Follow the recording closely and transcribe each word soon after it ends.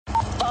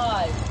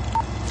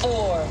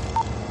4,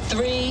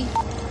 3,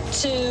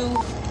 2,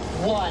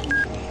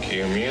 1.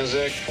 Cue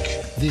music.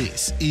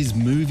 This is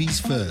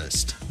Movies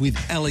First with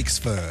Alex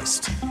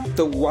First.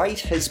 The wait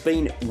has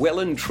been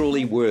well and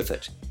truly worth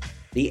it.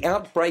 The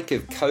outbreak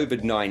of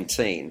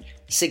COVID-19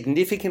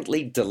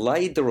 significantly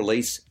delayed the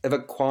release of A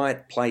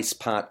Quiet Place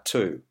Part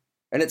 2,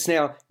 and it's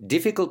now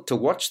difficult to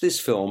watch this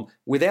film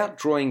without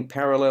drawing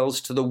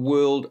parallels to the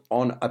world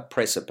on a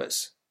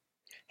precipice.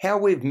 How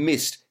we've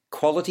missed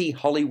quality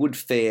Hollywood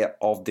fare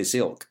of this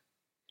ilk.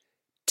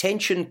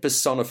 Tension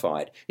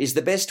personified is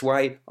the best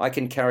way I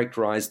can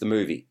characterise the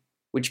movie,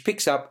 which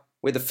picks up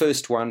where the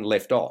first one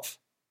left off.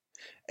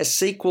 A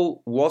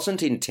sequel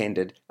wasn't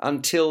intended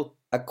until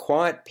A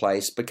Quiet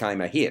Place became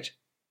a hit.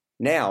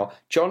 Now,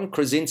 John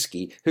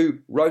Krasinski, who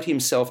wrote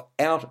himself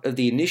out of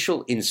the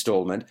initial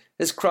instalment,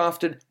 has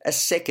crafted a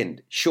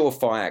second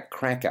surefire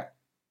cracker.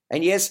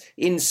 And yes,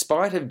 in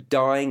spite of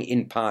dying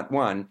in Part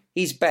 1,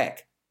 he's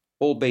back,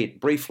 albeit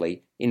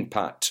briefly, in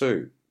Part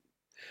 2.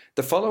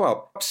 The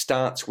follow-up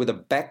starts with a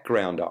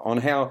backgrounder on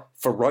how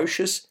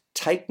ferocious,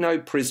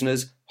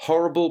 take-no-prisoners,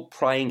 horrible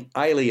preying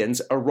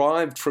aliens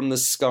arrived from the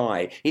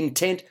sky,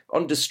 intent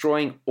on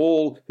destroying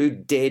all who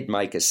dared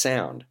make a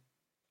sound.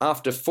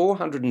 After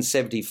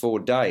 474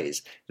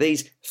 days,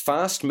 these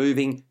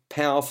fast-moving,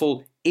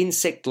 powerful,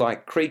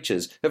 insect-like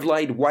creatures have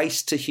laid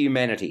waste to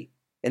humanity,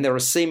 and there are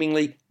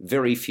seemingly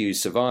very few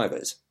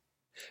survivors.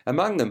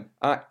 Among them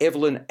are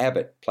Evelyn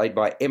Abbott, played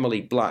by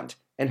Emily Blunt,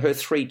 and her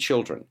 3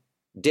 children,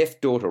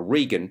 deaf daughter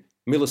Regan,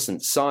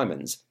 Millicent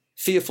Simmonds,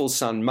 fearful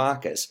son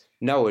Marcus,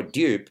 Noah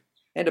Dupe,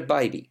 and a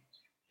baby.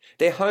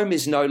 Their home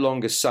is no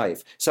longer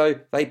safe, so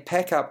they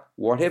pack up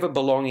whatever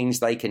belongings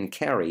they can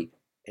carry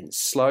and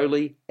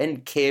slowly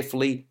and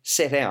carefully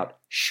set out,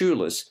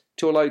 shoeless,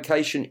 to a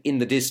location in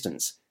the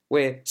distance,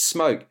 where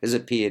smoke has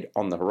appeared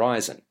on the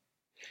horizon.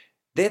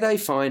 There they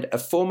find a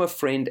former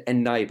friend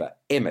and neighbour,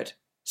 Emmett,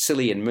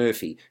 Cillian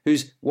Murphy,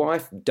 whose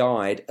wife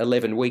died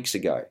 11 weeks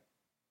ago,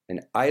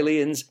 and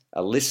aliens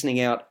are listening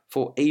out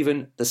for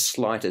even the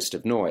slightest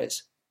of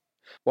noise.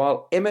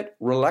 While Emmett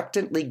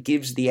reluctantly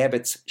gives the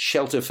Abbotts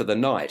shelter for the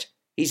night,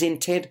 he's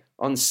intent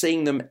on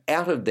seeing them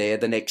out of there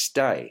the next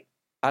day,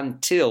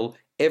 until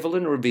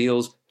Evelyn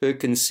reveals her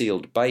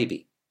concealed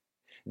baby.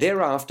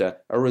 Thereafter,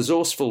 a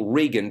resourceful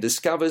Regan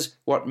discovers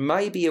what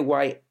may be a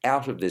way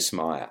out of this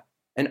mire,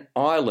 an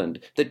island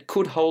that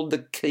could hold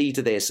the key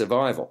to their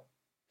survival.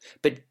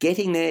 But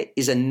getting there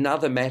is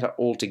another matter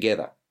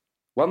altogether,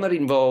 one that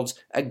involves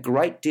a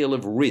great deal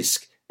of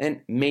risk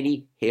and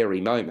many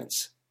hairy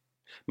moments.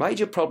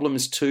 Major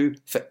problems too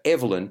for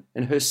Evelyn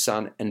and her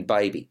son and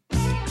baby.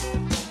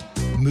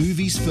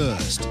 Movies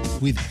First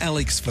with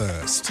Alex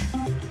First.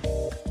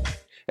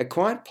 A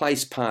Quiet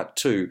Place Part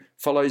 2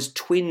 follows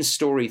twin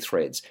story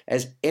threads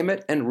as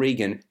Emmett and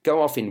Regan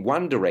go off in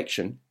one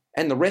direction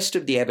and the rest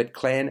of the Abbott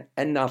clan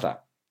another.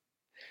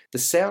 The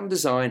sound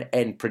design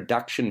and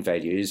production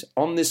values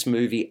on this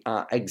movie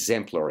are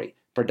exemplary.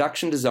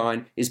 Production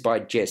design is by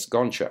Jess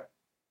Goncha.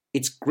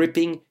 It's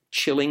gripping,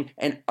 chilling,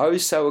 and oh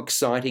so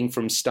exciting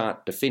from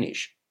start to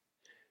finish.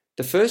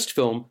 The first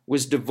film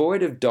was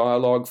devoid of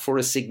dialogue for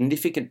a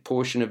significant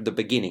portion of the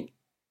beginning,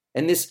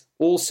 and this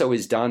also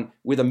is done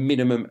with a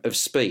minimum of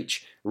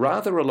speech,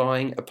 rather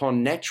relying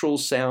upon natural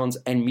sounds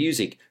and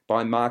music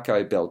by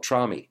Marco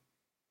Beltrami.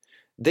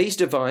 These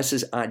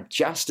devices are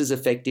just as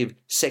effective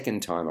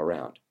second time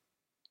around.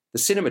 The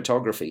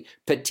cinematography,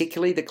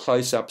 particularly the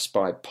close-ups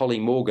by Polly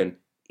Morgan,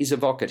 is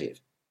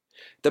evocative.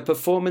 The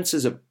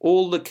performances of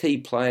all the key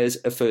players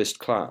are first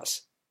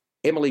class.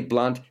 Emily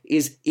Blunt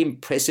is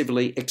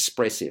impressively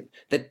expressive.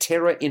 The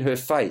terror in her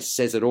face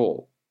says it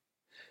all.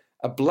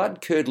 A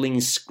blood-curdling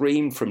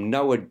scream from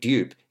Noah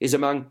Dupe is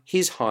among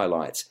his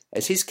highlights,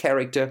 as his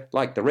character,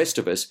 like the rest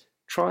of us,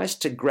 tries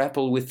to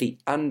grapple with the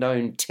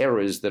unknown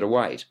terrors that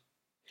await.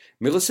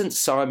 Millicent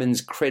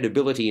Simmonds'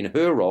 credibility in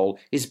her role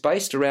is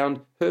based around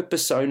her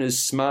persona's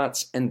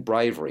smarts and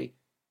bravery,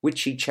 which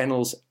she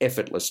channels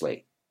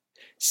effortlessly.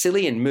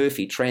 Cillian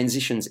Murphy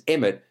transitions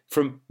Emmett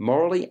from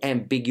morally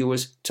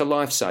ambiguous to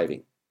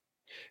life-saving.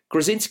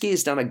 Krasinski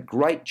has done a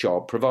great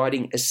job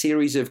providing a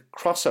series of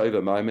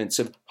crossover moments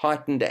of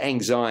heightened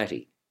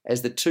anxiety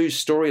as the two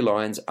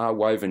storylines are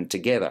woven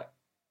together.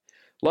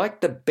 Like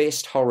the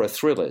best horror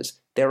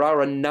thrillers, there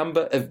are a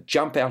number of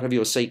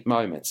jump-out-of-your-seat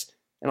moments,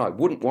 and I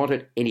wouldn't want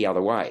it any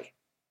other way.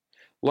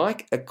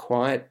 Like A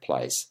Quiet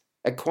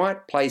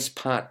Place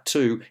Part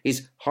 2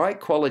 is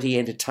high-quality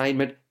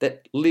entertainment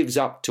that lives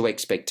up to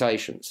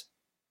expectations.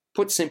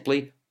 Put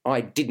simply,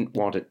 I didn't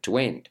want it to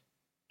end.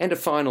 And a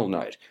final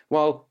note,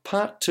 while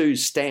Part 2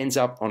 stands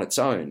up on its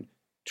own,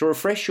 to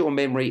refresh your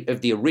memory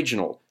of the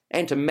original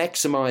and to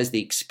maximise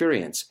the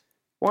experience,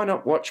 why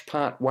not watch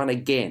Part 1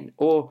 again,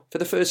 or for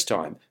the first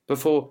time,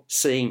 before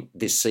seeing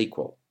this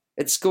sequel?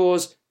 It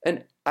scores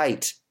an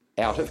 8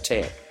 out of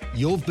 10.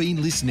 You've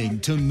been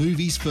listening to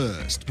Movies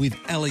First with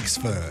Alex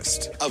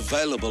First.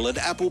 Available at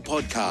Apple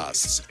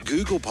Podcasts,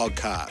 Google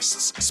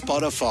Podcasts,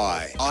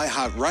 Spotify,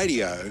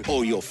 iHeartRadio,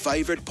 or your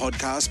favourite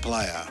podcast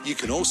player. You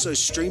can also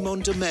stream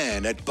on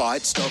demand at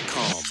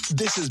Bytes.com.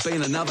 This has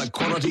been another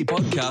quality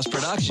podcast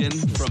production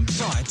from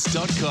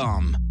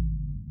Bytes.com.